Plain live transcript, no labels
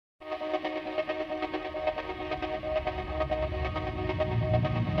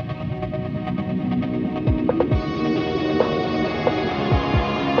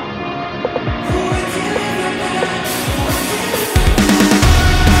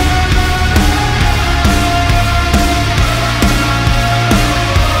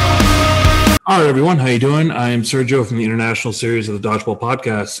Hi everyone, how you doing? I'm Sergio from the international series of the Dodgeball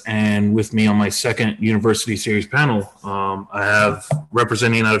Podcast, and with me on my second university series panel, I have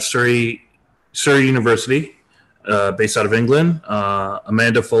representing out of Surrey University, based out of England,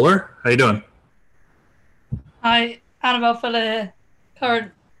 Amanda Fuller. How you doing? Hi, Annabelle Fuller,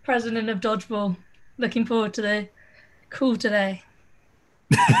 current president of Dodgeball. Looking forward to the call today.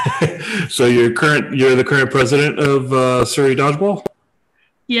 So you're the current president of Surrey Dodgeball.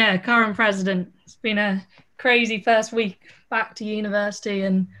 Yeah, current president. It's been a crazy first week back to university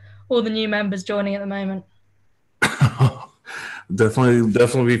and all the new members joining at the moment.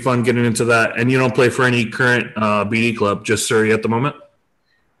 Definitely be fun getting into that. And you don't play for any current BD club, just Surrey at the moment.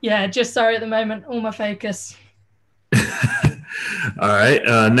 Yeah, just sorry at the moment, all my focus. All right.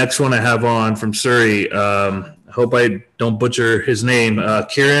 Next one I have on from Surrey. I hope I don't butcher his name.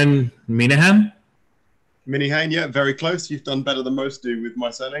 Kieran Minahan. Minihan, yeah, very close. You've done better than most do with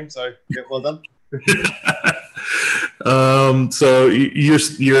my surname, so yeah, well done. So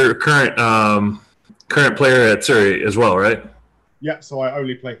you're current player at Surrey as well, right? Yeah, so I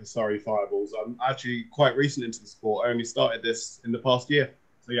only play for Surrey Fireballs. I'm actually quite recent into the sport. I only started this in the past year.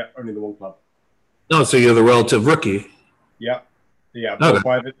 So yeah, only the one club. Oh, so you're the relative rookie. Yeah.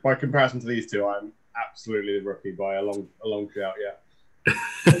 Okay. By comparison to these two, I'm absolutely the rookie by a long shot, yeah.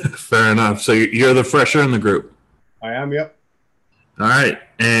 Fair enough. So you're the fresher in the group. I am, yep. All right.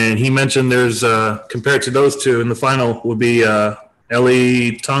 And he mentioned there's compared to those two in the final would be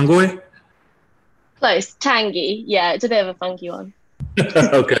Ellie Tongoy. Close. Tangy. Yeah, it's a bit of a funky one.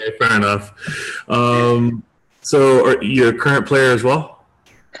 Okay, fair enough. So you're a current player as well?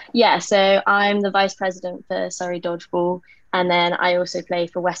 Yeah, so I'm the vice president for Surrey Dodgeball, and then I also play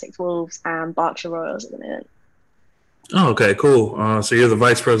for Wessex Wolves and Berkshire Royals at the moment. Oh, okay, cool. So you're the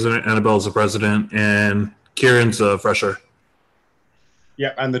vice president, Annabelle's the president, and Kieran's the fresher.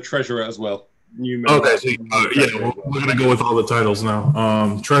 Yeah, and the treasurer as well. New member. Okay, so we're going to go with all the titles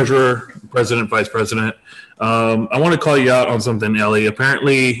now. Treasurer, president, vice president. I want to call you out on something, Ellie.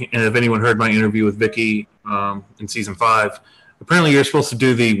 Apparently, and if anyone heard my interview with Vicky in season 5, apparently you're supposed to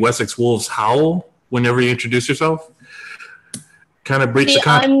do the Wessex Wolves howl whenever you introduce yourself. Kind of breach the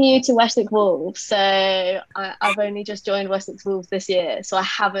contract. I'm new to Wessex Wolves, so I've only just joined Wessex Wolves this year, so I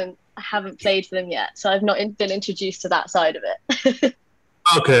haven't played for them yet. So I've not been introduced to that side of it.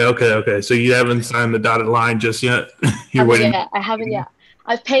 Okay. So you haven't signed the dotted line just yet? You're waiting. Yeah, I haven't yet.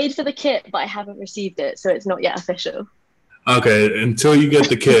 I've paid for the kit, but I haven't received it, so it's not yet official. Okay, until you get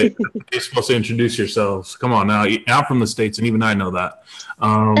the kit, you're supposed to introduce yourselves. Come on now. I'm from the States, and even I know that.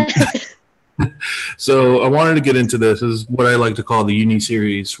 So I wanted to get into this. This is what I like to call the uni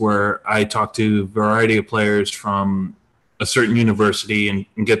series, where I talk to a variety of players from a certain university and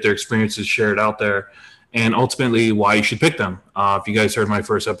get their experiences shared out there, and ultimately why you should pick them. If you guys heard my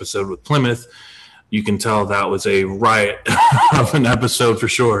first episode with Plymouth, you can tell that was a riot of an episode for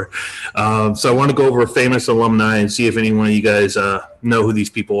sure. So I want to go over famous alumni and see if any one of you guys know who these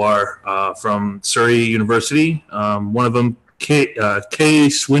people are from Surrey University. One of them, Kay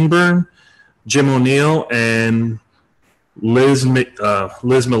Swinburne, Jim O'Neill, and Liz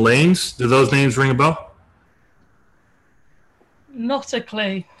Mullanes. Do those names ring a bell? Not a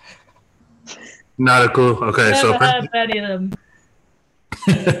clue. Not a clue. Okay, Never heard of any of them.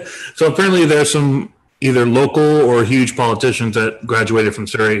 So apparently there's some either local or huge politicians that graduated from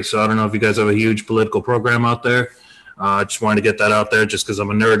Surrey. So I don't know if you guys have a huge political program out there. I just wanted to get that out there just because I'm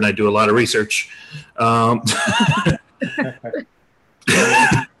a nerd and I do a lot of research.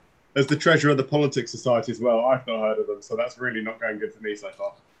 As the treasurer of the Politics Society as well, I've not heard of them, so that's really not going good for me so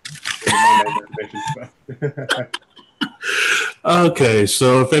far. Okay,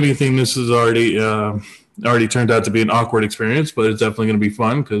 so if anything, this is already turned out to be an awkward experience, but it's definitely going to be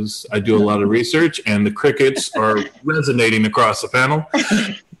fun because I do a lot of research and the crickets are resonating across the panel.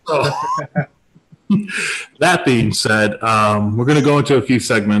 So, that being said, we're going to go into a few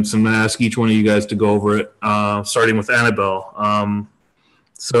segments. I'm going to ask each one of you guys to go over it, starting with Annabelle.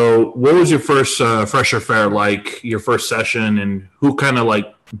 So what was your first fresher fair like, your first session, and who kind of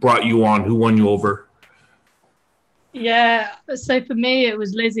like brought you on? Who won you over? Yeah, so for me, it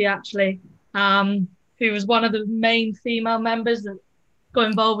was Lizzie, actually, who was one of the main female members that got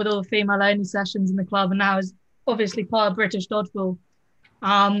involved with all the female-only sessions in the club, and now is obviously part of British Dodgeball.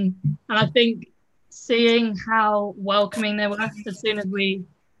 And I think seeing how welcoming they were as soon as we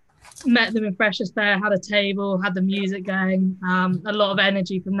met them in Freshers Fair, had a table, had the music going, a lot of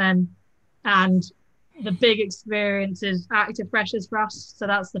energy from them. And the big experience is active freshers for us. So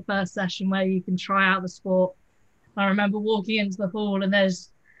that's the first session where you can try out the sport. I remember walking into the hall and there's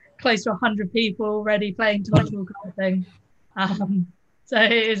close to 100 people already playing dodgeball kind of thing. So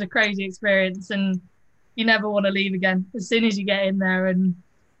it is a crazy experience, and you never want to leave again. As soon as you get in there and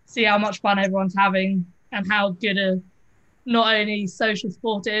see how much fun everyone's having and how good a not only social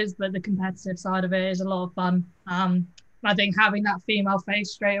sport it is, but the competitive side of it is a lot of fun. I think having that female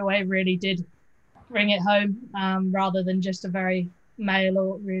face straight away really did bring it home, rather than just a very male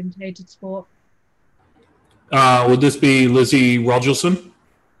orientated sport. Would this be Lizzie Rogelson?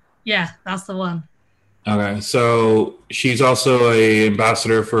 Yeah, that's the one. Okay, so she's also a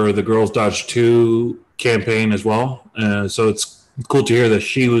ambassador for the Girls Dodge 2 campaign as well. So it's cool to hear that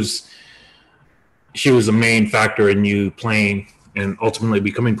she was a main factor in you playing and ultimately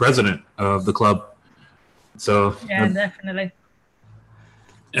becoming president of the club. So yeah, definitely.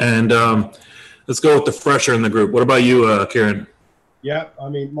 And let's go with the fresher in the group. What about you, Kieran? Yeah, I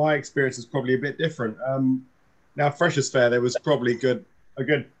mean, my experience is probably a bit different. Now, Freshers Fair, there was probably a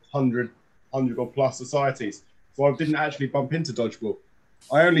good 100 or plus societies. So I didn't actually bump into dodgeball.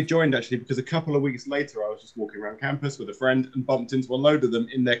 I only joined actually because a couple of weeks later, I was just walking around campus with a friend and bumped into a load of them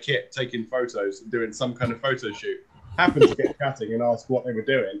in their kit, taking photos and doing some kind of photo shoot. Happened to get chatting and asked what they were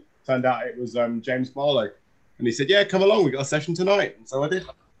doing. Turned out it was James Barlow. And he said, yeah, come along, we got a session tonight. And so I did.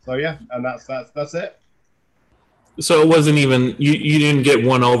 So yeah, and that's it. So it wasn't even you didn't get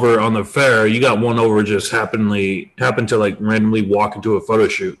one over on the fair. You got one over just happened to like randomly walk into a photo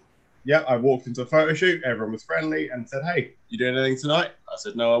shoot. Yeah, I walked into a photo shoot. Everyone was friendly and said, "Hey, you doing anything tonight?" I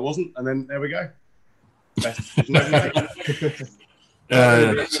said, "No, I wasn't." And then there we go. Best decision ever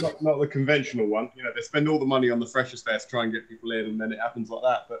made. Not the conventional one. You know, they spend all the money on the Freshers Fair to try and get people in, and then it happens like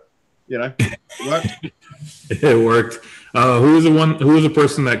that. But you know, it worked. It worked. Who was the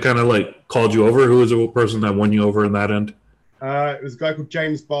person that kind of like called you over? Who was the person that won you over in that end? It was a guy called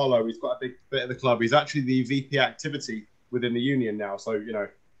James Barlow. He's got a big bit of the club. He's actually the VP activity within the union now. So you know.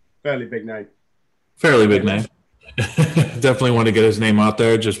 Fairly big name. Fairly big name. Definitely want to get his name out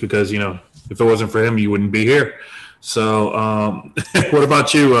there just because, you know, if it wasn't for him, you wouldn't be here. So what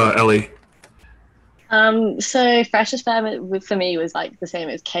about you, Ellie? So Freshers Fair for me was like the same.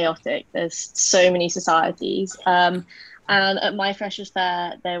 It was chaotic. There's so many societies. And at my Freshers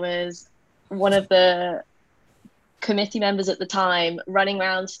Fair, there was one of the committee members at the time running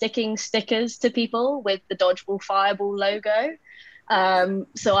around sticking stickers to people with the Dodgeball Fireball logo.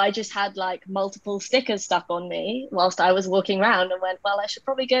 So I just had like multiple stickers stuck on me whilst I was walking around and went, well, I should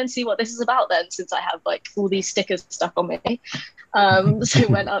probably go and see what this is about then, since I have like all these stickers stuck on me. So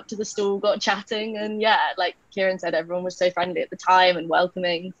went up to the stall, got chatting, and yeah, like Kieran said, everyone was so friendly at the time and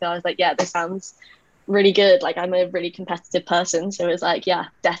welcoming. So I was like, yeah, this sounds really good. Like I'm a really competitive person. So it was like, yeah,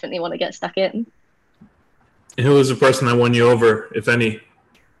 definitely want to get stuck in. Who was the person that won you over, if any?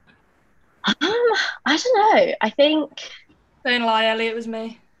 I don't know. I think... Don't lie, Ellie, it was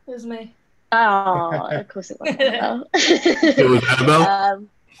me. It was me. Oh, of course it was Annabelle. It was Annabelle?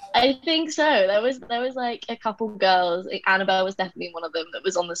 I think so. There was like a couple girls. Annabelle was definitely one of them that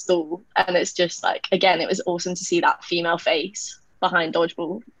was on the stall. And it's just like, again, it was awesome to see that female face behind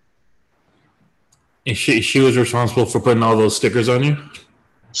Dodgeball. And she was responsible for putting all those stickers on you?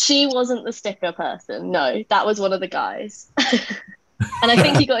 She wasn't the sticker person. No, that was one of the guys. And I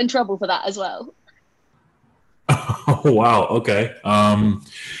think he got in trouble for that as well. Oh, wow. Okay. I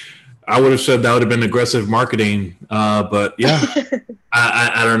would have said that would have been aggressive marketing, but yeah,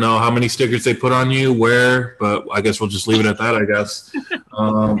 I don't know how many stickers they put on you, where, but I guess we'll just leave it at that, I guess.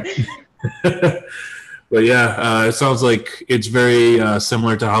 But yeah, it sounds like it's very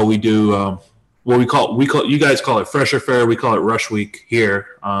similar to how we do what we call you guys call it Fresher Fair, we call it Rush Week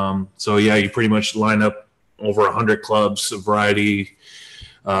here. So yeah, you pretty much line up over 100 clubs, a variety.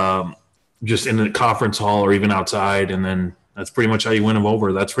 Just in the conference hall or even outside, and then that's pretty much how you win them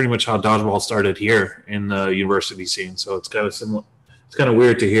over. That's pretty much how dodgeball started here in the university scene. So it's kind of similar. It's kind of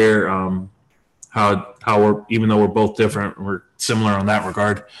weird to hear how we're, even though we're both different, we're similar on that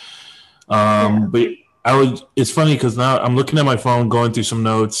regard. But it's funny because now I'm looking at my phone, going through some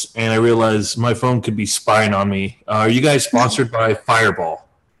notes, and I realize my phone could be spying on me. Are you guys sponsored by Fireball?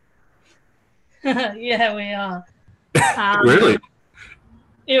 Yeah, we are. Really?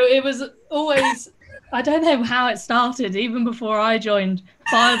 It was always, I don't know how it started, even before I joined,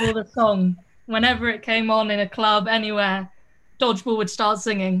 Fireball the song. Whenever it came on in a club, anywhere, Dodgeball would start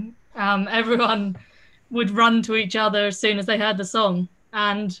singing. Everyone would run to each other as soon as they heard the song.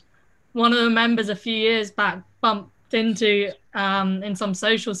 And one of the members a few years back bumped into, in some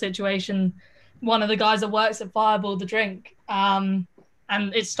social situation, one of the guys that works at Fireball the drink. And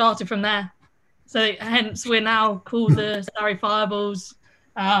it started from there. So hence we're now called the Surrey Fireballs.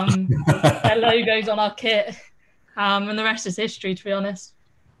 Their logos on our kit, and the rest is history, to be honest.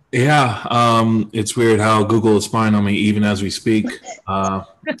 Yeah, it's weird how Google is spying on me even as we speak. I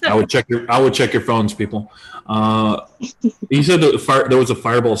would check your phones, people. You said there was a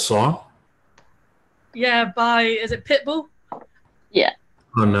Fireball song. Yeah, is it Pitbull? Yeah.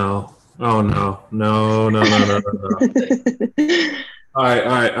 Oh no! Oh no! No! No! No! No! No! No! All right,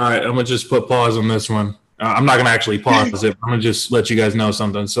 all right, all right. I'm gonna just put pause on this one. I'm not gonna actually pause it. I'm gonna just let you guys know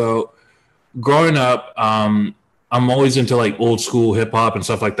something. So, growing up, I'm always into like old school hip hop and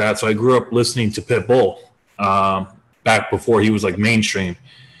stuff like that. So I grew up listening to Pitbull back before he was like mainstream.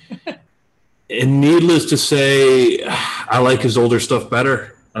 And needless to say, I like his older stuff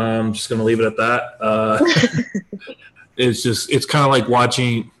better. I'm just gonna leave it at that. It's kind of like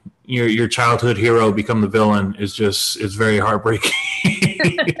watching your childhood hero become the villain. It's very heartbreaking.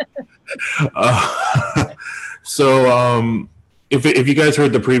 So if you guys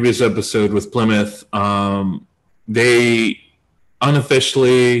heard the previous episode with Plymouth, they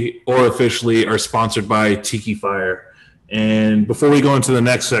unofficially or officially are sponsored by Tiki Fire. And before we go into the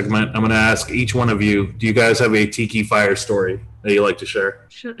next segment, I'm going to ask each one of you, do you guys have a Tiki Fire story that you like to share?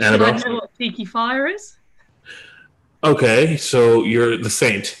 Should I know what Tiki Fire is? Okay, so you're the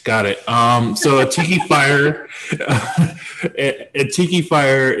saint. Got it. So a Tiki Fire, a Tiki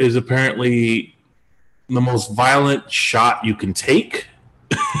Fire is apparently the most violent shot you can take.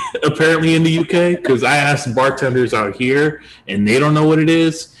 Apparently in the UK, because I asked bartenders out here and they don't know what it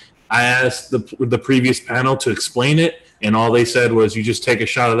is. I asked the previous panel to explain it, and all they said was, "You just take a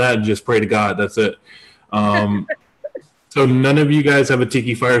shot of that and just pray to God." That's it. So none of you guys have a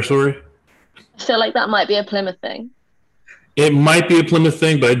Tiki Fire story? I feel like that might be a Plymouth thing. It might be a Plymouth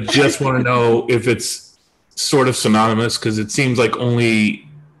thing, but I just want to know if it's sort of synonymous, because it seems like only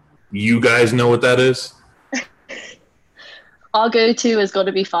you guys know what that is. Our go-to has got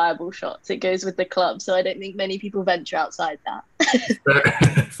to be fireball shots. It goes with the club, so I don't think many people venture outside that.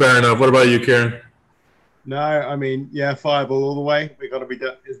 Fair enough. What about you, Karen? No, I mean, yeah, fireball all the way. We've got to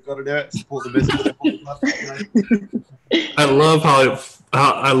do it. Support the business. Support the club,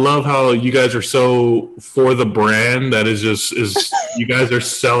 I love how you guys are so for the brand that is you guys are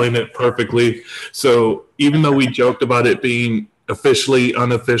selling it perfectly. So even though we joked about it being officially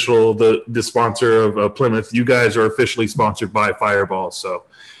unofficial, the sponsor of Plymouth, you guys are officially sponsored by Fireball. So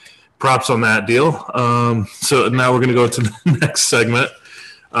props on that deal. So now we're going to go to the next segment.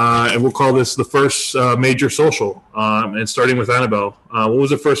 And we'll call this the first major social. And starting with Annabelle, what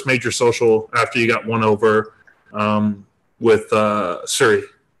was the first major social after you got won over with Surrey?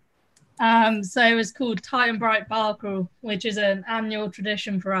 So it was called Tight and Bright Bar Crawl, which is an annual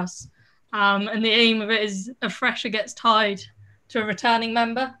tradition for us. And the aim of it is a fresher gets tied to a returning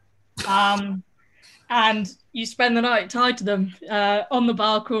member. And you spend the night tied to them on the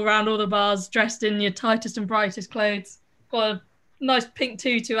bar crawl around all the bars, dressed in your tightest and brightest clothes. Got a nice pink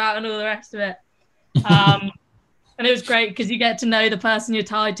tutu out and all the rest of it. And it was great because you get to know the person you're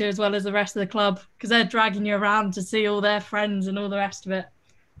tied to as well as the rest of the club, because they're dragging you around to see all their friends and all the rest of it.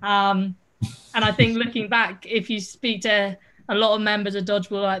 And I think looking back, if you speak to a lot of members of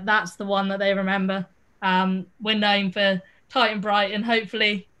Dodgeball, like that's the one that they remember. We're known for tight and bright, and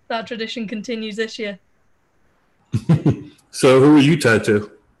hopefully that tradition continues this year. So who were you tied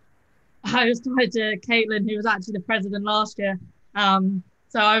to? I was tied to Caitlin, who was actually the president last year.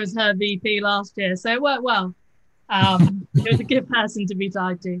 So I was her VP last year. So it worked well. It was a good person to be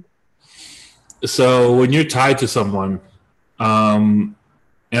tied to. So when you're tied to someone, and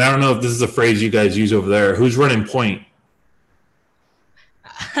I don't know if this is a phrase you guys use over there, who's running point?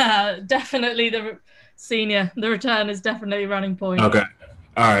 Definitely the senior. The return is definitely running point. Okay.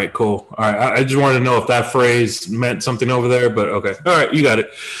 All right, cool. All right. I just wanted to know if that phrase meant something over there, but okay. All right, you got it.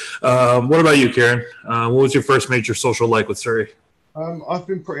 What about you, Karen? What was your first major social like with Surrey? I've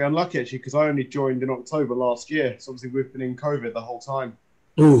been pretty unlucky, actually, because I only joined in October last year. So obviously we've been in COVID the whole time.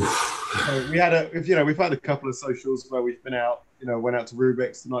 Ooh. So we've had a couple of socials where we've been out, went out to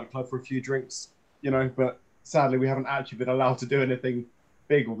Rubik's, the nightclub, for a few drinks, but sadly we haven't actually been allowed to do anything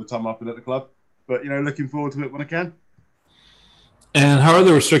big all the time up and at the club. But, looking forward to it when I can. And how are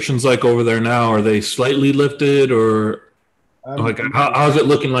the restrictions like over there now? Are they slightly lifted, or how's it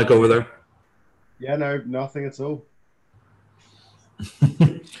looking like over there? Yeah, no, nothing at all.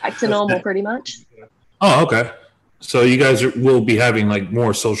 Back to normal, pretty much. Oh, okay. So you guys will be having like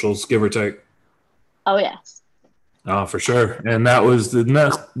more socials, give or take. Oh yes. Oh, for sure. And that was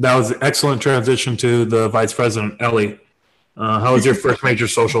the excellent transition to the vice president, Ellie. How was your first major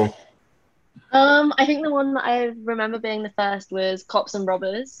social? I think the one that I remember being the first was Cops and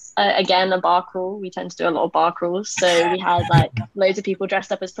Robbers. Again, a bar crawl. We tend to do a lot of bar crawls. So we had like loads of people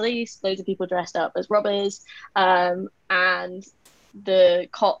dressed up as police, loads of people dressed up as robbers. And the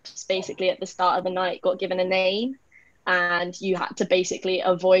cops basically at the start of the night got given a name, and you had to basically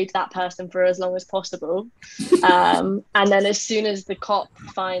avoid that person for as long as possible. And then as soon as the cop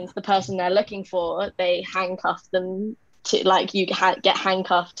finds the person they're looking for, they handcuff them to, like, you get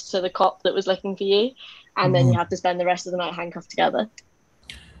handcuffed to the cop that was looking for you, and then you have to spend the rest of the night handcuffed together.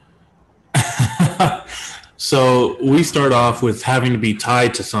 So we start off with having to be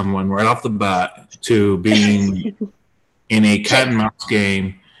tied to someone right off the bat, to being in a cat and mouse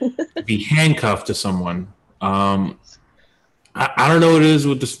game, to be handcuffed to someone. I don't know what it is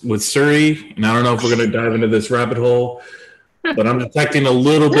with Surrey, and I don't know if we're going to dive into this rabbit hole, but I'm detecting a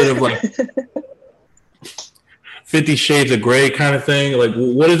little bit of like 50 Shades of Grey kind of thing. Like,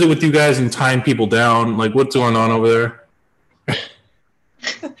 what is it with you guys and tying people down? Like, what's going on over there?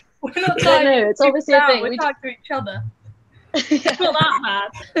 We're not tying it's obviously a thing. We're tied to each other. It's not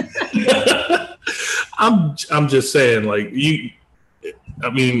that bad. I'm just saying, like, I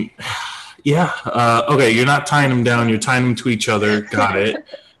mean, yeah. Okay, you're not tying them down. You're tying them to each other. Got it.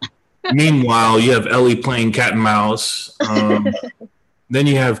 Meanwhile, you have Ellie playing cat and mouse. Then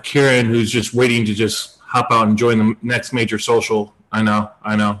you have Kieran, who's just waiting to just hop out and join the next major social. I know.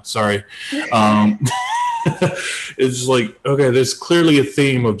 Sorry. It's like, okay, there's clearly a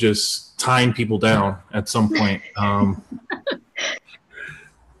theme of just tying people down at some point.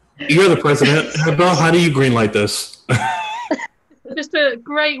 You're the president. How do you greenlight this? Just a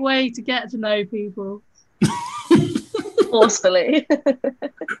great way to get to know people. Forcefully,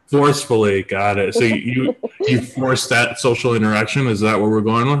 got it. So you force that social interaction? Is that what we're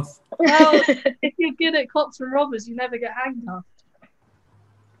going with? Well, if you're good at cops and robbers, you never get handcuffed.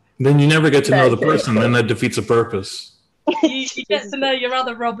 Then you never get to know the person, then that defeats the purpose. You get to know your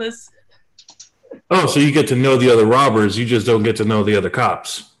other robbers. Oh, so you get to know the other robbers, you just don't get to know the other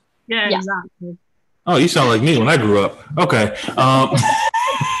cops. Yeah. Exactly. Oh, you sound like me when I grew up. Okay.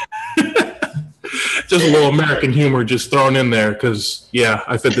 Just a little American humor just thrown in there because, yeah,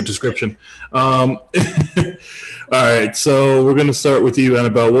 I fit the description. All right, so we're going to start with you,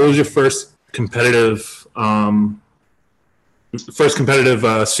 Annabelle. What was your first competitive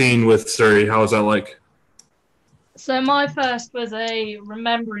scene with Surrey? How was that like? So my first was a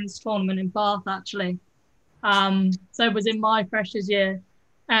remembrance tournament in Bath, actually. So it was in my freshers year.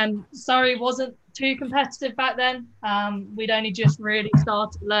 And Surrey wasn't too competitive back then. We'd only just really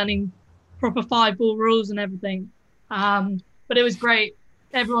started learning proper 5-ball rules and everything. But it was great.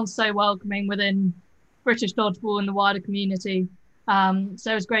 Everyone's so welcoming within British dodgeball and the wider community.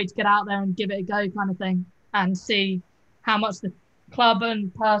 So it was great to get out there and give it a go kind of thing and see how much the club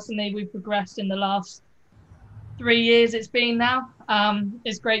and personally we've progressed in the last 3 years it's been now.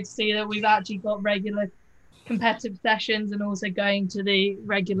 It's great to see that we've actually got regular competitive sessions and also going to the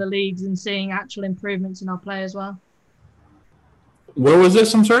regular leagues and seeing actual improvements in our play as well. Where was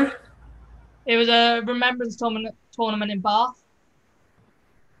this? I'm sorry? It was a remembrance tournament in Bath.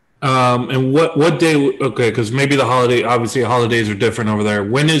 And what day? Okay, because maybe obviously holidays are different over there.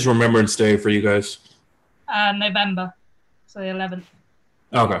 When is Remembrance Day for you guys? November, so the 11th.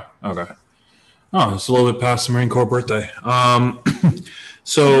 Okay. Oh, it's a little bit past the Marine Corps birthday.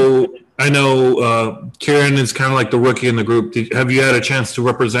 So I know Kieran is kind of like the rookie in the group. Have you had a chance to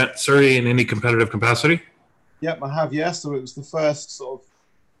represent Surrey in any competitive capacity? Yep, I have, yes. So it was the first sort of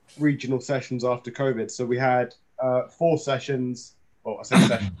regional sessions after COVID. So we had 4 sessions, well, I say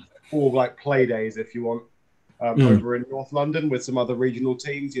sessions, 4 like play days, if you want, over in North London with some other regional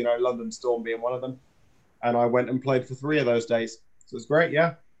teams, London Storm being one of them. And I went and played for 3 of those days. So it's great,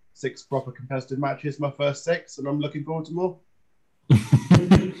 yeah. 6 proper competitive matches, my first 6, and I'm looking forward to more.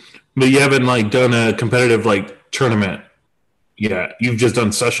 But you haven't done a competitive tournament yet. You've just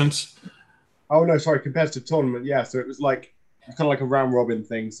done sessions? Oh no, sorry, competitive tournament, yeah. So it was kind of like a round robin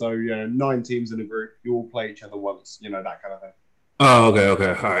thing. So 9 teams in a group, you all play each other once, that kind of thing. Oh, okay.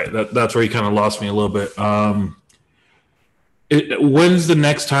 All right. That's where you kind of lost me a little bit. When's the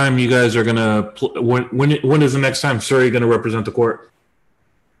next time you guys are gonna? When is the next time Surrey gonna represent the court?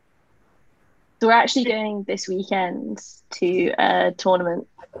 So we're actually going this weekend to a tournament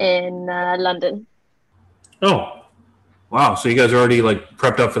in London. Oh, wow! So you guys are already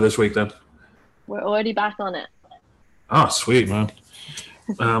prepped up for this week then? We're already back on it. Oh, sweet, man.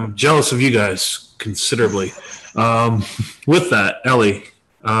 Jealous of you guys considerably. With that, Ellie,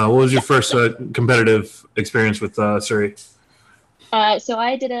 what was your first competitive experience with Surrey? So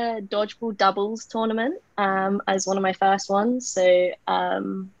I did a dodgeball doubles tournament as one of my first ones. So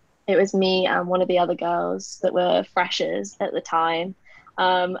it was me and one of the other girls that were freshers at the time.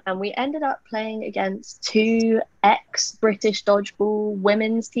 And we ended up playing against 2 ex-British dodgeball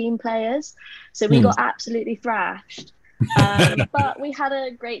women's team players. So we got absolutely thrashed. But we had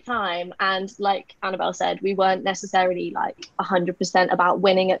a great time. And like Annabelle said, we weren't necessarily like 100% about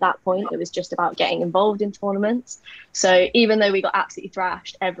winning at that point. It was just about getting involved in tournaments. So even though we got absolutely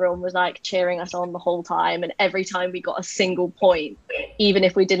thrashed, everyone was like cheering us on the whole time. And every time we got a single point, even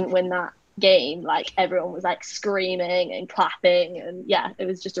if we didn't win that game, like everyone was like screaming and clapping. And yeah, it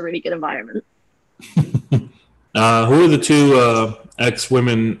was just a really good environment. Who are the two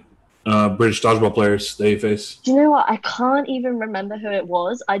ex-women British dodgeball players that you face? Do you know what? I can't even remember who it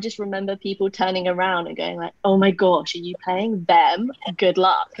was. I just remember people turning around and going like, "Oh my gosh, are you playing them? Good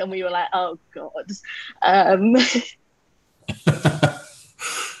luck!" And we were like, "Oh god."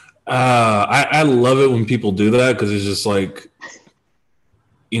 I love it when people do that because it's just like,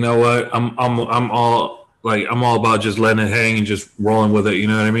 you know what? I'm all about just letting it hang and just rolling with it. You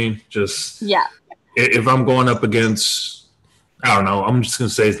know what I mean? Just yeah. If I'm going up against, I don't know, I'm just going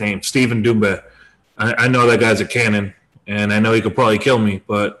to say his name, Stephen Dumbe. I know that guy's a cannon, and I know he could probably kill me,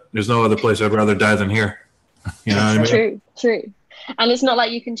 but there's no other place I'd rather die than here. You know what I mean? True. And it's not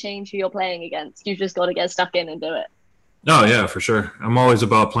like you can change who you're playing against. You've just got to get stuck in and do it. Oh, yeah, for sure. I'm always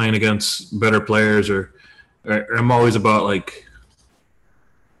about playing against better players, or I'm always about, like,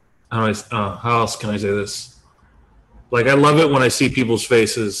 how else can I say this? Like, I love it when I see people's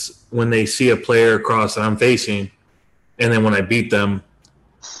faces when they see a player across that I'm facing, and then when I beat them,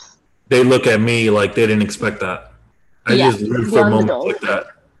 they look at me like they didn't expect that. I just live for moments like that.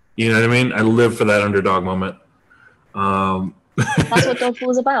 You know what I mean? I live for that underdog moment. That's what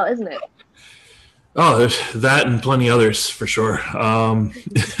dodgeball is about, isn't it? Oh, there's that and plenty others for sure.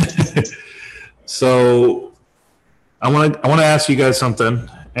 So I want to ask you guys something,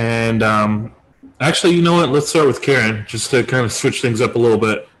 and actually, you know what? Let's start with Karen, just to kind of switch things up a little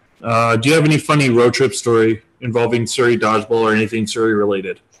bit. Do you have any funny road trip story involving Surrey dodgeball or anything Surrey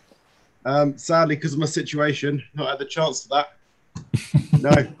related? Sadly, because of my situation, not had the chance for that.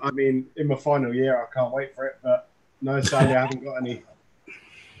 No, I mean, in my final year, I can't wait for it. But no, sadly, I haven't got any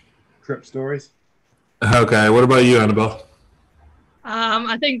trip stories. Okay, what about you, Annabelle?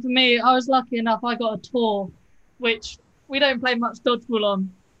 I think for me, I was lucky enough. I got a tour, which we don't play much dodgeball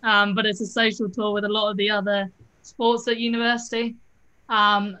on, but it's a social tour with a lot of the other sports at university.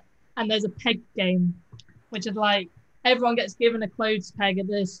 And there's a peg game, which is like everyone gets given a clothes peg at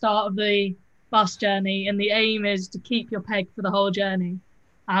the start of the bus journey, and the aim is to keep your peg for the whole journey.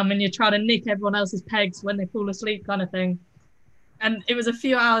 And you're trying to nick everyone else's pegs when they fall asleep, kind of thing. And it was a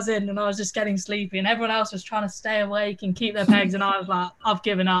few hours in, and I was just getting sleepy, and everyone else was trying to stay awake and keep their pegs, and I was like, I've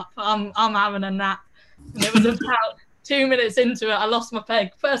given up. I'm having a nap. And it was about 2 minutes into it, I lost my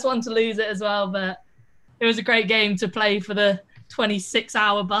peg. First one to lose it as well, but it was a great game to play for the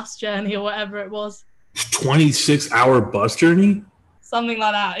 26-hour bus journey or whatever it was. 26-hour bus journey? Something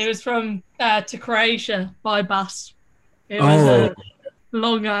like that. It was from to Croatia by bus. It was a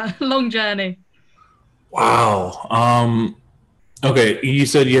long journey. Wow. Okay, you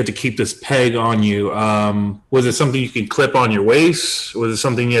said you had to keep this peg on you. Was it something you could clip on your waist? Was it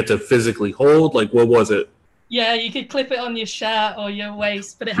something you had to physically hold? Like, what was it? Yeah, you could clip it on your shirt or your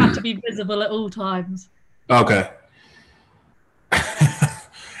waist, but it had to be visible at all times. Okay.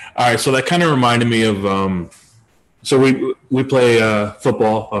 All right, so that kind of reminded me of so we play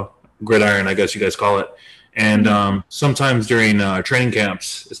football, gridiron, I guess you guys call it. And sometimes during training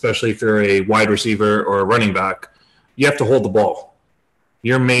camps, especially if you're a wide receiver or a running back, you have to hold the ball.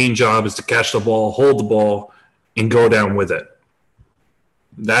 Your main job is to catch the ball, hold the ball, and go down with it.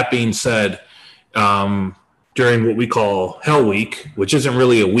 That being said, during what we call Hell Week, which isn't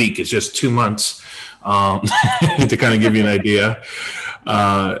really a week, it's just 2 months, to kind of give you an idea,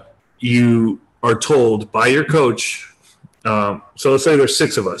 you are told by your coach, so let's say there's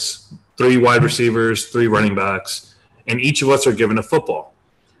 6 of us, 3 wide receivers, 3 running backs, and each of us are given a football.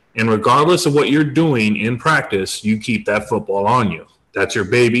 And regardless of what you're doing in practice, you keep that football on you. That's your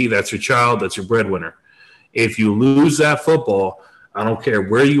baby, that's your child, that's your breadwinner. If you lose that football, I don't care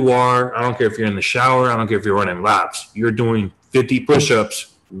where you are, I don't care if you're in the shower, I don't care if you're running laps, you're doing 50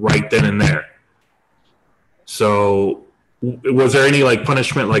 push-ups right then and there. So was there any like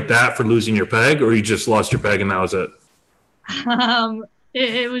punishment like that for losing your peg, or you just lost your peg and that was it?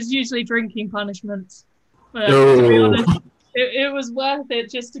 It was usually drinking punishments. But to be honest, it was worth it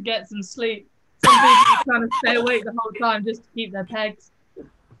just to get some sleep. Some people are trying to stay awake the whole time just to keep their pegs.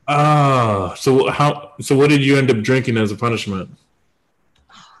 So what did you end up drinking as a punishment?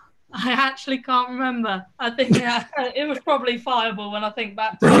 I actually can't remember. I think it was probably Fireball when I think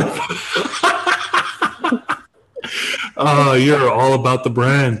back to it. Oh, you're all about the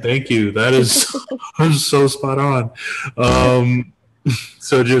brand. Thank you. That is so spot on.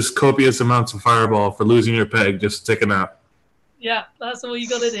 So just copious amounts of Fireball for losing your peg, just take a nap. Yeah, that's all you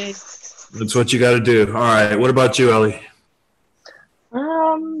got to do. That's what you got to do. All right. What about you, Ellie?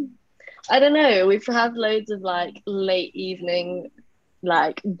 I don't know. We've had loads of like late evening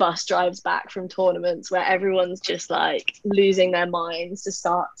like bus drives back from tournaments where everyone's just like losing their minds to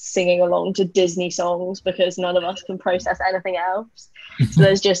start singing along to Disney songs because none of us can process anything else. So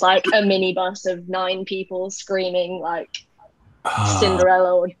there's just like a minibus of 9 people screaming like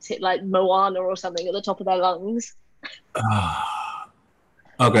Cinderella or like Moana or something at the top of their lungs.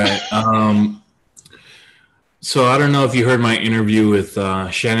 Okay. So I don't know if you heard my interview with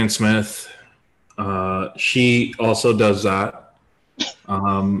Shannon Smith. She also does that.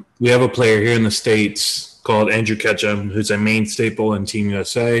 We have a player here in the States called Andrew Ketchum, who's a main staple in Team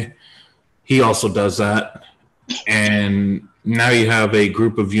USA. He also does that. And now you have a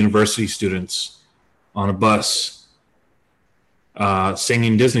group of university students on a bus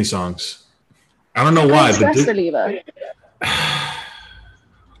singing Disney songs. I don't know why. Stress reliever.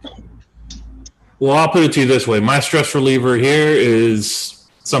 Well, I'll put it to you this way. My stress reliever here is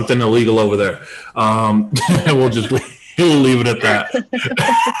something illegal over there. We'll leave it at that.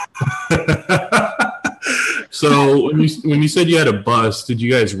 So when you said you had a bus, did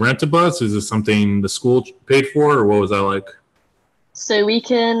you guys rent a bus? Is this something the school paid for, or what was that like? So we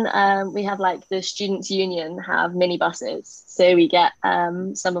have like the Students' Union have minibuses. So we get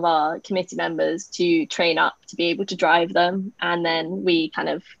some of our committee members to train up to be able to drive them. And then we kind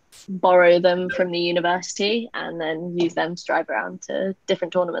of borrow them from the university and then use them to drive around to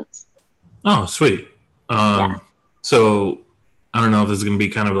different tournaments. Oh, sweet. Yeah. So I don't know if this is going to be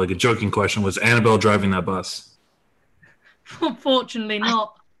kind of like a joking question. Was Annabelle driving that bus? Unfortunately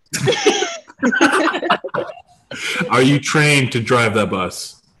not. Are you trained to drive that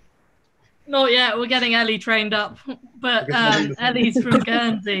bus? Not yet. We're getting Ellie trained up. But Ellie's from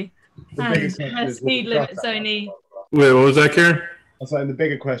Guernsey. And her speed limit's only... Wait, what was that, Karen? I'm saying the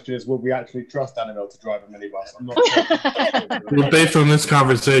bigger question is, will we actually trust Annabelle to drive a minibus? I'm not sure. Well, based on this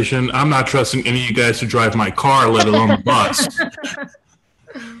conversation, I'm not trusting any of you guys to drive my car, let alone the bus.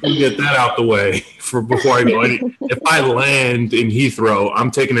 We'll get that out the way before I go. If I land in Heathrow,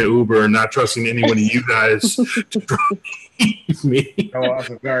 I'm taking an Uber and not trusting any one of you guys to drive me. Oh, that's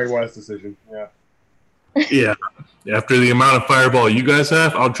a very wise decision. Yeah. Yeah. After the amount of Fireball you guys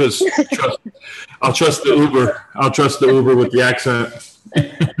have, I'll trust the Uber. I'll trust the Uber with the accent.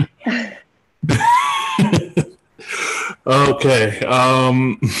 Okay.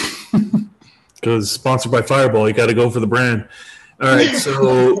 Because sponsored by Fireball, you got to go for the brand. All right.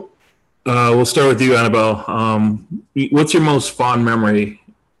 So we'll start with you, Annabelle. What's your most fond memory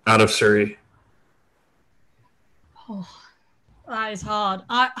out of Surrey? Oh, that is hard.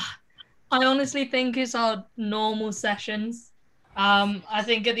 I honestly think it's our normal sessions. I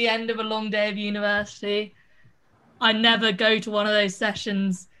think at the end of a long day of university, I never go to one of those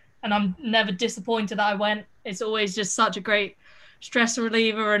sessions and I'm never disappointed that I went. It's always just such a great stress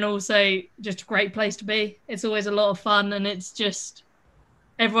reliever and also just a great place to be. It's always a lot of fun and it's just,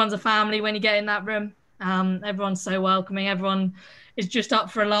 everyone's a family when you get in that room. Everyone's so welcoming. Everyone is just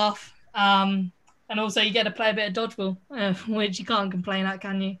up for a laugh. And also you get to play a bit of dodgeball, which you can't complain at,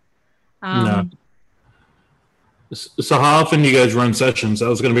 can you? No. So how often do you guys run sessions? That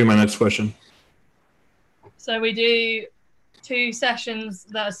was going to be my next question. So we do 2 sessions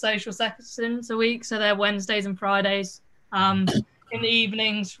that are social sessions a week. So they're Wednesdays and Fridays in the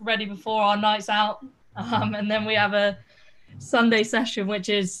evenings, ready before our nights out. And then we have a Sunday session, which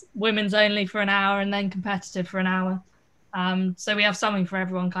is women's only for an hour and then competitive for an hour. So we have something for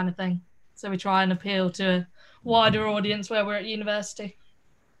everyone kind of thing. So we try and appeal to a wider audience where we're at university.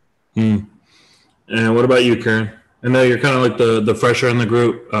 And what about you, Karen? I know you're kind of like the fresher in the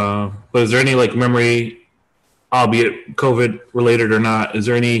group, but is there any like memory, albeit COVID related or not, is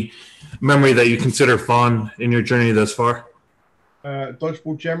there any memory that you consider fun in your journey thus far?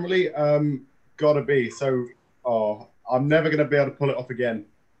 Dodgeball generally, gotta be. So, I'm never going to be able to pull it off again.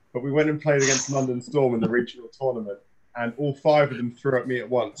 But we went and played against London Storm in the regional tournament, and all 5 of them threw at me at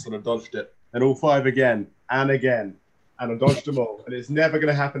once, and I dodged it. And all 5 again, and again. And I dodged them all, and it's never going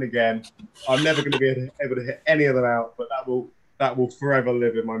to happen again. I'm never going to be able to hit any of them out, but that will forever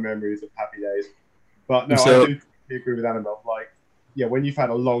live in my memories of happy days. But no, I do agree with Annabelle. Like, yeah, when you've had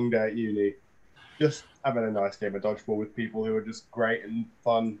a long day at uni, just having a nice game of dodgeball with people who are just great and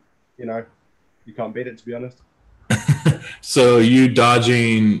fun, you know, you can't beat it, to be honest. So you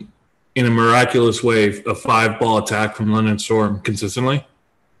dodging in a miraculous way a 5-ball attack from London Storm consistently?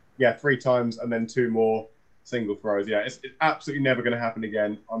 Yeah, 3 times and then 2 more single throws. Yeah, it's absolutely never going to happen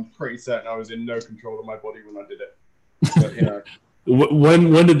again. I'm pretty certain I was in no control of my body when I did it. But, you know.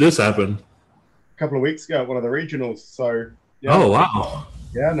 When did this happen? A couple of weeks ago at one of the regionals. So yeah. Oh wow.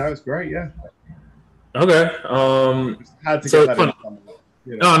 Yeah, no, it's great. Yeah. Okay. Just had to So get that in.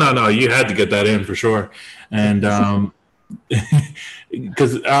 You know. No. You had to get that in for sure, and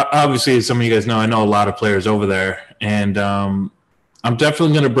because obviously, as some of you guys know, I know a lot of players over there, and I'm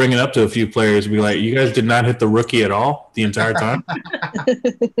definitely going to bring it up to a few players. And be like, you guys did not hit the rookie at all the entire time.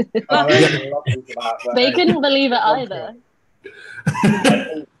 They couldn't believe it either.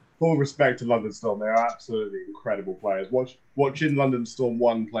 Full respect to London Storm. They are absolutely incredible players. Watching London Storm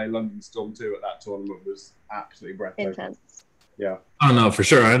 1 play London Storm 2 at that tournament was absolutely breathtaking. Intense. Yeah. Oh, no, for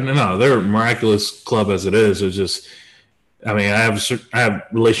sure. I know they're a miraculous club as it is. It's just, I mean, I have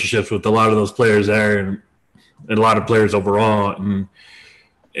relationships with a lot of those players there and a lot of players overall. And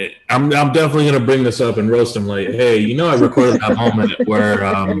I'm definitely going to bring this up and roast them like, hey, I recorded that moment where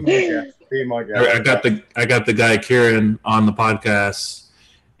I got the guy Kieran on the podcast,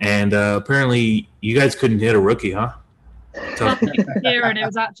 and apparently you guys couldn't hit a rookie, huh? Kieran, it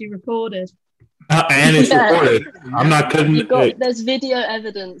was actually recorded. And it's recorded. I'm not kidding. There's video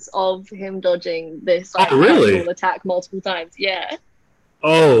evidence of him dodging this really? attack multiple times. Yeah.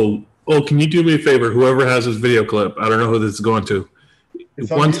 Oh, can you do me a favor? Whoever has this video clip, I don't know who this is going to.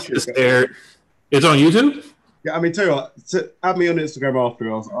 Once it's aired, it's on YouTube? Yeah, I mean, tell you what, add me on Instagram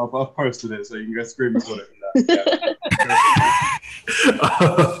after. I've posted it so you can go screen record it.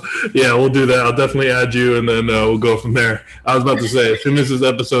 Yeah, we'll do that. I'll definitely add you, and then we'll go from there. I was about to say, as soon as this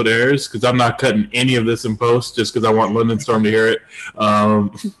episode airs, because I'm not cutting any of this in post, just because I want London Storm to hear it,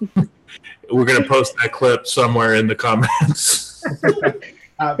 we're going to post that clip somewhere in the comments.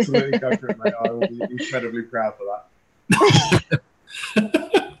 Absolutely, go for it, mate. I will be incredibly proud for that.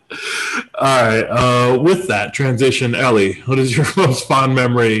 All right. With that transition, Ellie, what is your most fond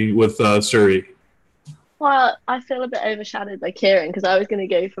memory with Surrey? Well, I feel a bit overshadowed by Kieran because I was going to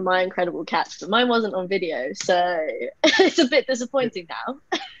go for my incredible catch, but mine wasn't on video, so it's a bit disappointing now.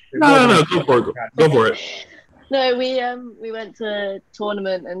 No, go for it. Go for it. No, we went to a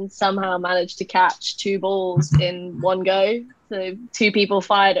tournament and somehow managed to catch 2 balls in one go. So 2 people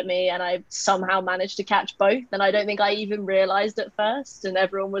fired at me and I somehow managed to catch both. And I don't think I even realized at first. And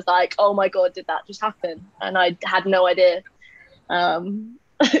everyone was like, oh my God, did that just happen? And I had no idea.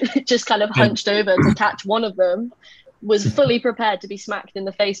 Just kind of hunched over to catch one of them, was fully prepared to be smacked in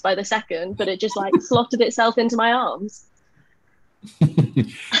the face by the second, but it just like slotted itself into my arms.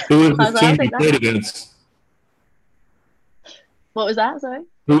 Who was the team you played against? What was that? Sorry?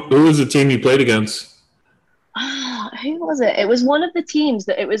 Who was the team you played against? Who was it? It was one of the teams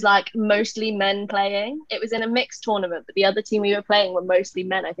that it was like mostly men playing. It was in a mixed tournament, but the other team we were playing were mostly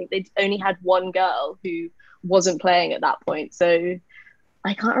men. I think they only had one girl who wasn't playing at that point. So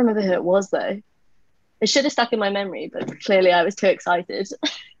I can't remember who it was though. It should have stuck in my memory, but clearly I was too excited.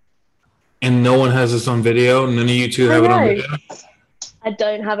 And no one has this on video? None of you two have it on video? I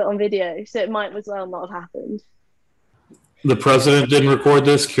don't have it on video, so it might as well not have happened. The president didn't record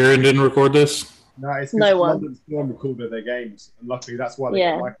this? Kieran didn't record this? No, it's no one. London Storm recorded their games, and luckily that's why they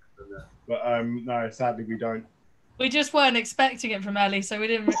got microphones in there. But no, sadly we don't. We just weren't expecting it from Ellie, so we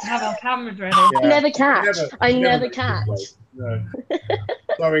didn't have our cameras ready. Yeah. I never catch. I never catch. No.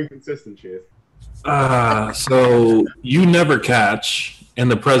 So inconsistent she is. So you never catch, and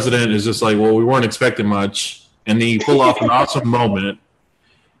the president is just like, well, we weren't expecting much, and then you pull off an awesome moment,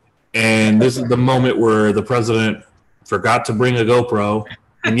 and this is the moment where the president forgot to bring a GoPro.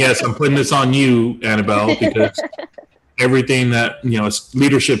 And yes, I'm putting this on you, Annabelle, because everything that,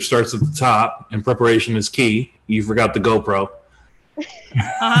 leadership starts at the top and preparation is key. You forgot the GoPro.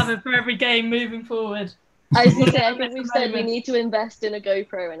 I'll have it for every game moving forward. I was going to say, I think we've said we need to invest in a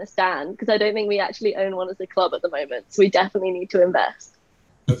GoPro and a stand because I don't think we actually own one as a club at the moment. So we definitely need to invest.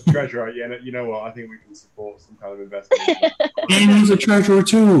 As treasurer, yeah, you know what? I think we can support some kind of investment. And he's a treasurer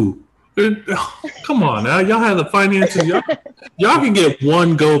too. Come on now, y'all have the finances. Y'all can get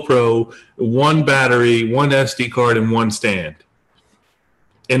one GoPro, one battery, one SD card, and one stand,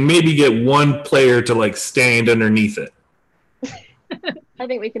 and maybe get one player to stand underneath it. I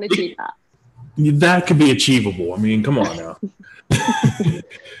think we can achieve that. That could be achievable. I mean, come on now.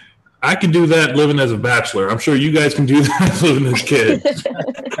 I can do that living as a bachelor. I'm sure you guys can do that living as kids.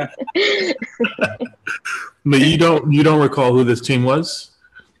 But you don't recall who this team was?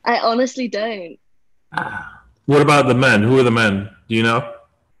 I honestly don't. What about the men? Who are the men? Do you know?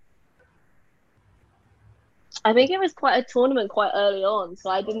 I think it was quite a tournament quite early on, so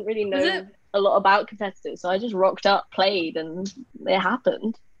I didn't really know a lot about competitors. So I just rocked up, played, and it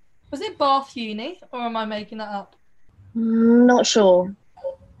happened. Was it Bath Uni, or am I making that up? Not sure.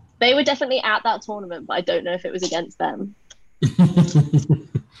 They were definitely at that tournament, but I don't know if it was against them.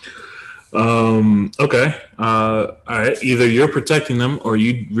 Okay. All right. Either you're protecting them or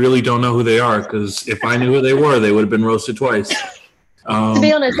you really don't know who they are. Because if I knew who they were, they would have been roasted twice. To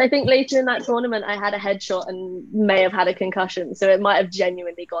be honest, I think later in that tournament, I had a headshot and may have had a concussion. So it might have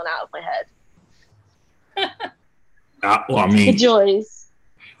genuinely gone out of my head. Well, I mean, The joys.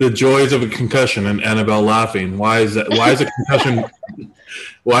 The joys of a concussion and Annabelle laughing. Why is that? Why is a concussion?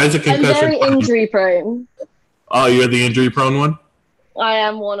 Why is a concussion? I'm very injury prone. Oh, you're the injury prone one? I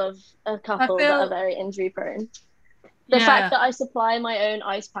am one of a couple that are very injury prone. The fact that I supply my own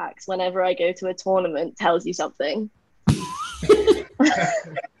ice packs whenever I go to a tournament tells you something.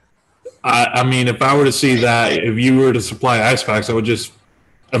 I mean, if I were to see that, if you were to supply ice packs, I would just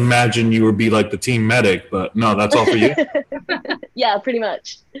imagine you would be like the team medic. But no, that's all for you. Yeah, pretty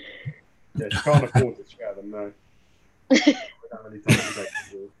much. Yeah, you can't afford to share them, no. Without any time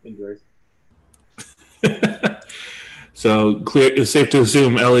injuries. So clear. It's safe to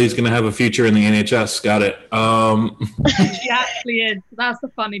assume Ellie's going to have a future in the NHS. Got it. She actually is. That's the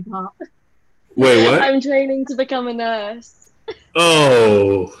funny part. Wait, what? I'm training to become a nurse.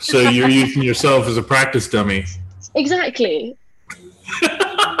 Oh, so you're using yourself as a practice dummy. Exactly.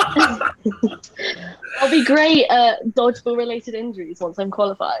 I'll be great at dodgeball-related injuries once I'm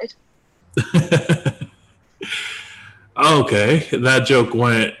qualified. Okay, that joke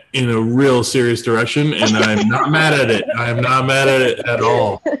went in a real serious direction, and I'm not mad at it. I am not mad at it at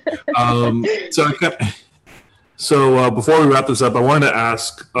all. So before we wrap this up, I wanted to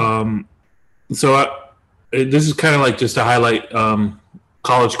ask. This is kind of like just to highlight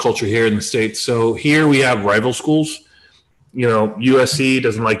college culture here in the States. So here we have rival schools. You know, USC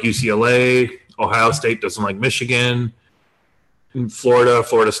doesn't like UCLA. Ohio State doesn't like Michigan.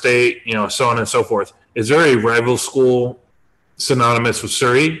 Florida State. You know, so on and so forth. Is there a rival school synonymous with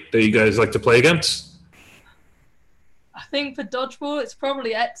Surrey that you guys like to play against? I think for dodgeball, it's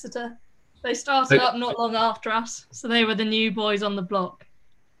probably Exeter. They started up not long after us, so they were the new boys on the block.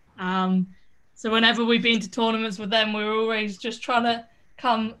 So whenever we've been to tournaments with them, we were always just trying to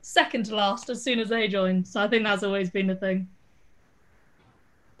come second to last as soon as they joined. So I think that's always been the thing.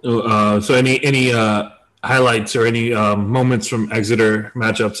 So any highlights or any moments from Exeter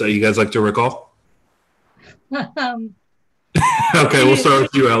matchups that you guys like to recall? Okay, we'll start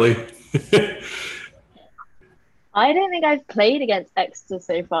with you, Ellie. I don't think I've played against Exeter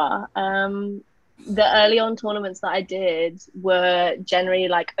so far. The early on tournaments that I did were generally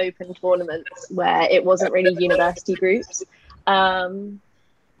like open tournaments where it wasn't really university groups. And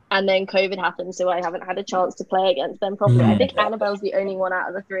then COVID happened, so I haven't had a chance to play against them properly. I think Annabelle's the only one out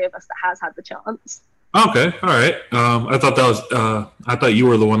of the three of us that has had the chance. Okay, all right. I thought you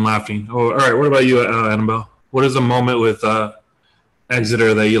were the one laughing. Oh, all right. What about you, Annabelle? What is a moment with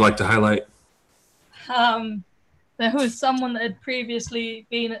Exeter that you like to highlight? There was someone that had previously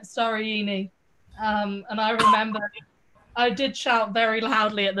been at Surrey Uni, and I remember I did shout very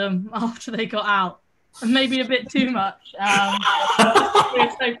loudly at them after they got out, and maybe a bit too much. We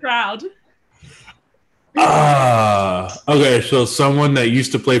were so proud. Okay. So someone that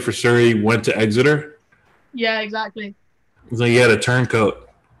used to play for Surrey went to Exeter? Yeah, exactly. So you had a turncoat.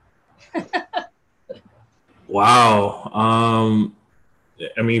 Wow.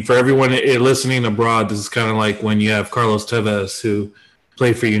 I mean, for everyone listening abroad, this is kind of like when you have Carlos Tevez, who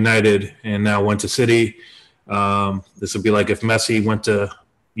played for United and now went to City. This would be like if Messi went to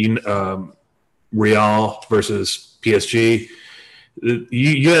Real versus PSG.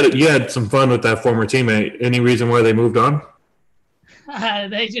 You had some fun with that former teammate. Any reason why they moved on?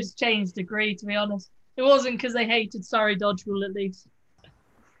 They just changed degree, to be honest. It wasn't because they hated Surrey dodgeball, at least.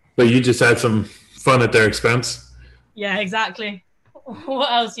 But you just had some fun at their expense? Yeah, exactly.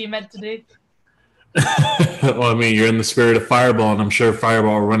 What else are you meant to do? Well, I mean, you're in the spirit of Fireball, and I'm sure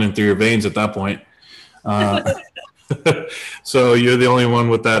Fireball running through your veins at that point. So you're the only one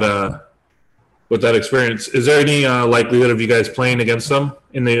with that experience. Is there any likelihood of you guys playing against them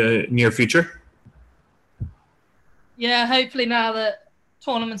in the near future? Yeah, hopefully now that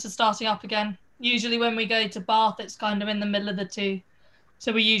tournaments are starting up again. Usually when we go to Bath, it's kind of in the middle of the two.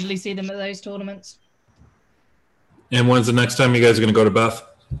 So we usually see them at those tournaments. And when's the next time you guys are going to go to Bath?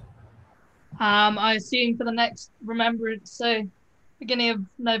 I assume for the next Remembrance, so beginning of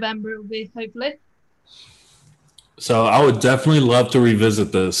November it will be, hopefully. So I would definitely love to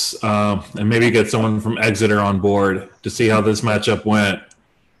revisit this and maybe get someone from Exeter on board to see how this matchup went.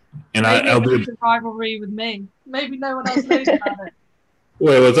 And I'll be a rivalry with me. Maybe no one else knows about it.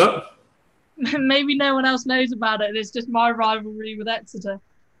 Wait, what's up? Maybe no one else knows about it. It's just my rivalry with Exeter.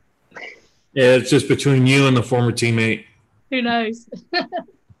 Yeah, it's just between you and the former teammate. Who knows?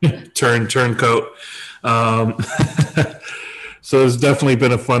 Turncoat. So it's definitely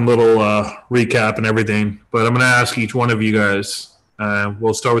been a fun little recap and everything. But I'm going to ask each one of you guys.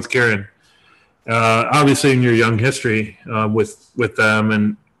 We'll start with Karen. Obviously, in your young history with them,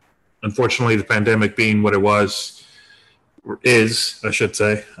 and unfortunately, the pandemic being what it was, is I should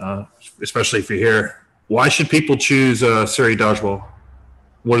say, especially if you're here. Why should people choose Surrey Dodgeball?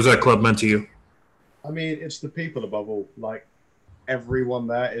 What has that club meant to you? I mean, it's the people above all. Like, everyone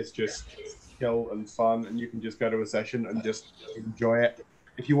there is just chill and fun, and you can just go to a session and just enjoy it.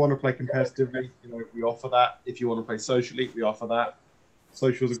 If you want to play competitively, we offer that. If you want to play socially, we offer that.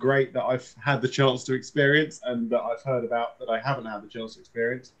 Socials are great that I've had the chance to experience and that I've heard about that I haven't had the chance to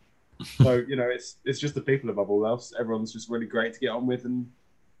experience. So, it's just the people above all else. Everyone's just really great to get on with, and,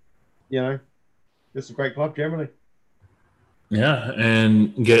 it's a great club generally. Yeah,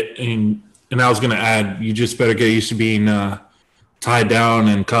 and I was going to add, you just better get used to being tied down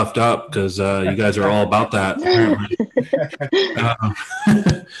and cuffed up, because you guys are all about that.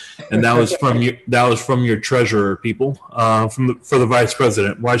 And that was from your treasurer, people. For the vice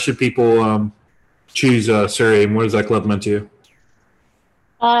president. Why should people choose Surrey, and what has that club meant to you?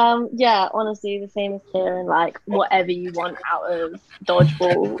 Yeah, honestly, the same as Kieran. Like, whatever you want out of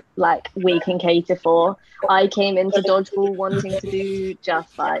dodgeball, like, we can cater for. I came into dodgeball wanting to do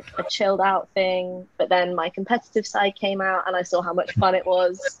just like a chilled out thing, but then my competitive side came out and I saw how much fun it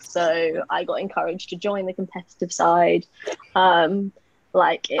was, so I got encouraged to join the competitive side.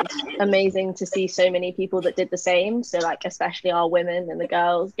 Like, it's amazing to see so many people that did the same. So, like, especially our women and the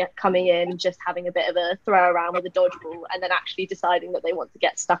girls coming in, just having a bit of a throw around with a dodgeball and then actually deciding that they want to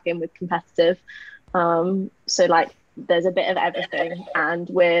get stuck in with competitive. So, like, there's a bit of everything, and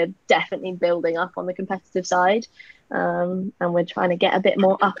we're definitely building up on the competitive side. And we're trying to get a bit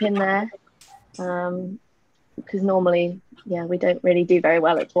more up in there. Because normally, we don't really do very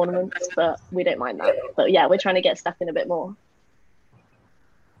well at tournaments, but we don't mind that. But yeah, we're trying to get stuck in a bit more.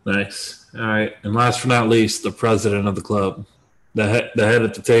 Nice. All right. And last but not least, the president of the club, the head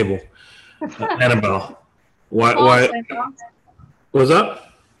at the table, Annabelle. Why? What's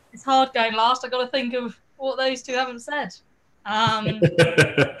up? It's hard going last. I got to think of what those two haven't said.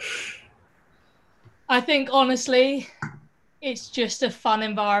 I think, honestly, it's just a fun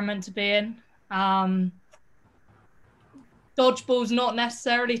environment to be in. Dodgeball's not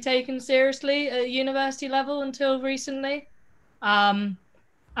necessarily taken seriously at university level until recently. And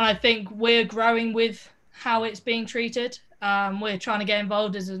I think we're growing with how it's being treated. We're trying to get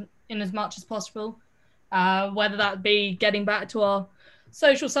involved in as much as possible, whether that be getting back to our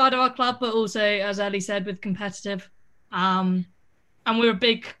social side of our club, but also, as Ellie said, with competitive. And we're a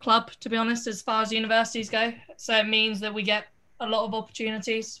big club, to be honest, as far as universities go. So it means that we get a lot of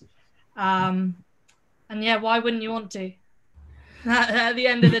opportunities. And yeah, why wouldn't you want to? At the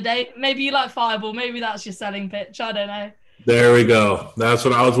end of the day, maybe you like Fireball. Maybe that's your selling pitch. I don't know. There we go. That's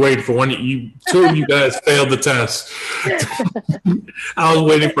what I was waiting for. Two of you guys failed the test. I was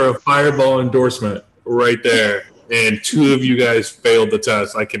waiting for a Fireball endorsement right there, and two of you guys failed the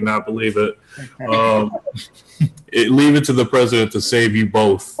test. I cannot believe it. Leave it to the president to save you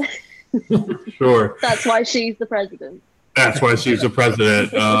both. Sure. That's why she's the president. That's why she's the president.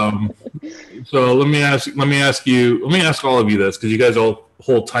 So let me ask all of you this, because you guys all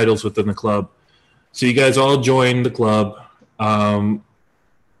hold titles within the club. So you guys all joined the club. And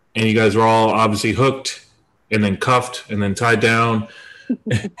you guys are all obviously hooked and then cuffed and then tied down,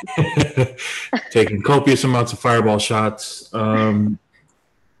 taking copious amounts of Fireball shots.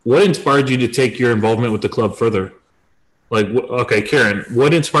 What inspired you to take your involvement with the club further? Like, okay, Karen,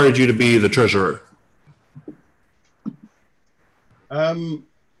 what inspired you to be the treasurer?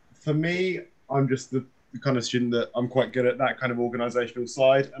 For me, I'm just the kind of student that I'm quite good at that kind of organizational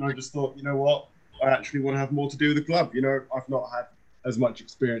side. And I just thought, you know what? I actually want to have more to do with the club. I've not had as much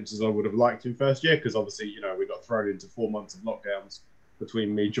experience as I would have liked in first year, because obviously, we got thrown into 4 months of lockdowns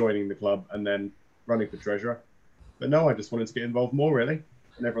between me joining the club and then running for treasurer. But no, I just wanted to get involved more, really.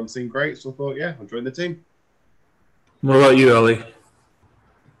 And everyone seemed great, so I thought, I'll join the team. What about you, Ellie?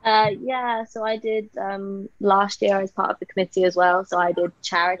 So I did last year as part of the committee as well. So I did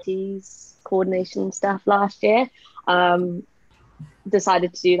charities coordination stuff last year.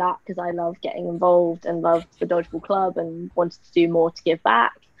 Decided to do that because I love getting involved and loved the dodgeball club and wanted to do more to give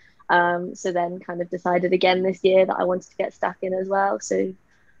back. So then kind of decided again this year that I wanted to get stuck in as well. So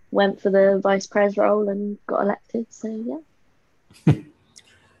went for the vice pres role and got elected. So yeah.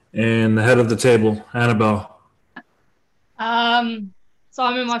 And the head of the table, Annabelle. So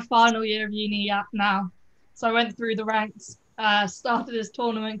I'm in my final year of uni now. So I went through the ranks, started as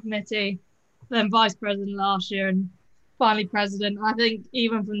tournament committee, then vice president last year, and finally president. I think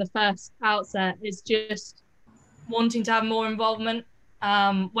even from the first outset, it's just wanting to have more involvement.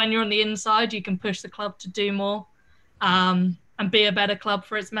 When you're on the inside, you can push the club to do more and be a better club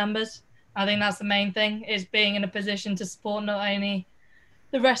for its members. I think that's the main thing, is being in a position to support not only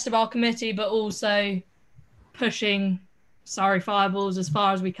the rest of our committee, but also pushing Surrey Fireballs as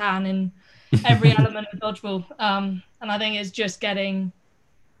far as we can in every element of dodgeball. And I think it's just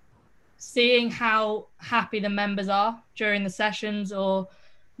seeing how happy the members are during the sessions, or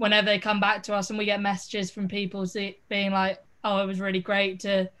whenever they come back to us and we get messages from people being like, oh, it was really great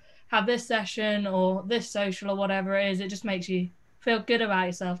to have this session or this social or whatever it is. It just makes you feel good about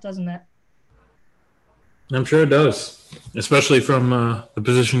yourself, doesn't it? I'm sure it does, especially from the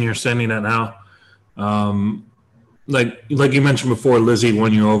position you're standing at now. Like you mentioned before, Lizzie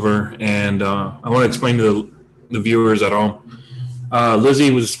won you over, and I want to explain to the viewers at home.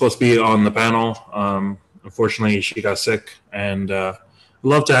 Lizzie was supposed to be on the panel. Unfortunately, she got sick, and I'd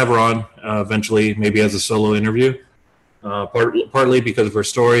love to have her on eventually, maybe as a solo interview. Partly because of her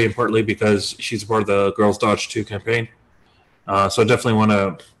story, and partly because she's a part of the Girls Dodge 2 campaign. So I definitely want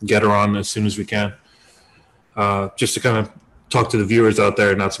to get her on as soon as we can. Just to kind of talk to the viewers out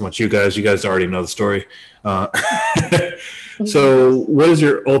there, not so much you guys. You guys already know the story. So what is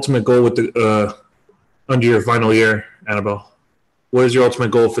your ultimate goal with the under your final year, Annabelle? What is your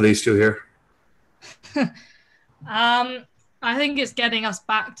ultimate goal for these two here? I think it's getting us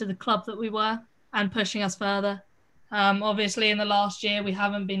back to the club that we were and pushing us further. Obviously, in the last year, we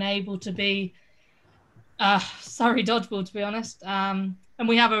haven't been able to be Surrey Dodgeball, to be honest. And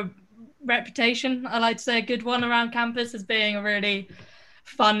we have a reputation, I like to say a good one around campus, as being a really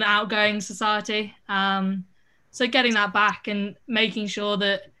fun, outgoing society. So getting that back and making sure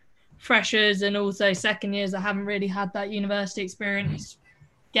that freshers and also second years that haven't really had that university experience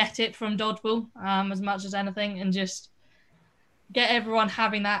get it from dodgeball as much as anything, and just get everyone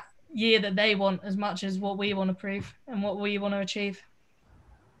having that year that they want as much as what we want to prove and what we want to achieve.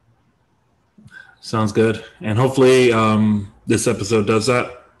 Sounds good. And hopefully this episode does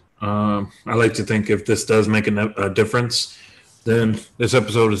that. I like to think if this does make a difference, then this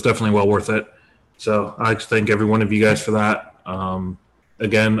episode is definitely well worth it. So I'd like to thank every one of you guys for that.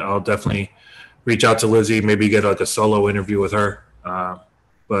 Again, I'll definitely reach out to Lizzie, maybe get like a solo interview with her.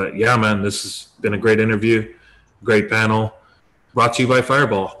 But yeah, man, this has been a great interview, great panel, brought to you by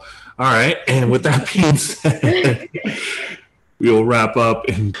Fireball. All right, and with that being said, we will wrap up.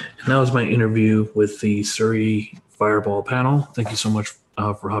 And that was my interview with the Surrey Fireball panel. Thank you so much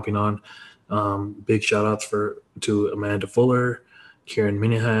for hopping on. Big shout outs to Amanda Fuller, Kieran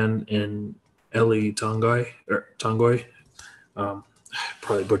Minahan, and Ellie Tongoy.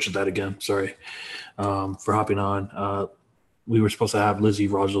 Probably butchered that again. Sorry for hopping on. We were supposed to have Lizzie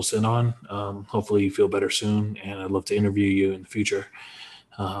Rogelson on. Hopefully you feel better soon, and I'd love to interview you in the future.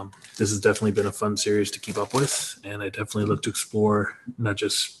 This has definitely been a fun series to keep up with, and I definitely look to explore not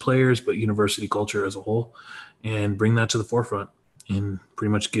just players, but university culture as a whole, and bring that to the forefront, and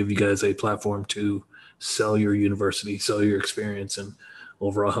pretty much give you guys a platform to sell your university, sell your experience, and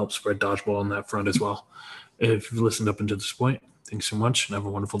overall help spread dodgeball on that front as well. If you've listened up until this point, thanks so much, and have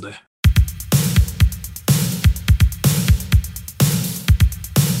a wonderful day.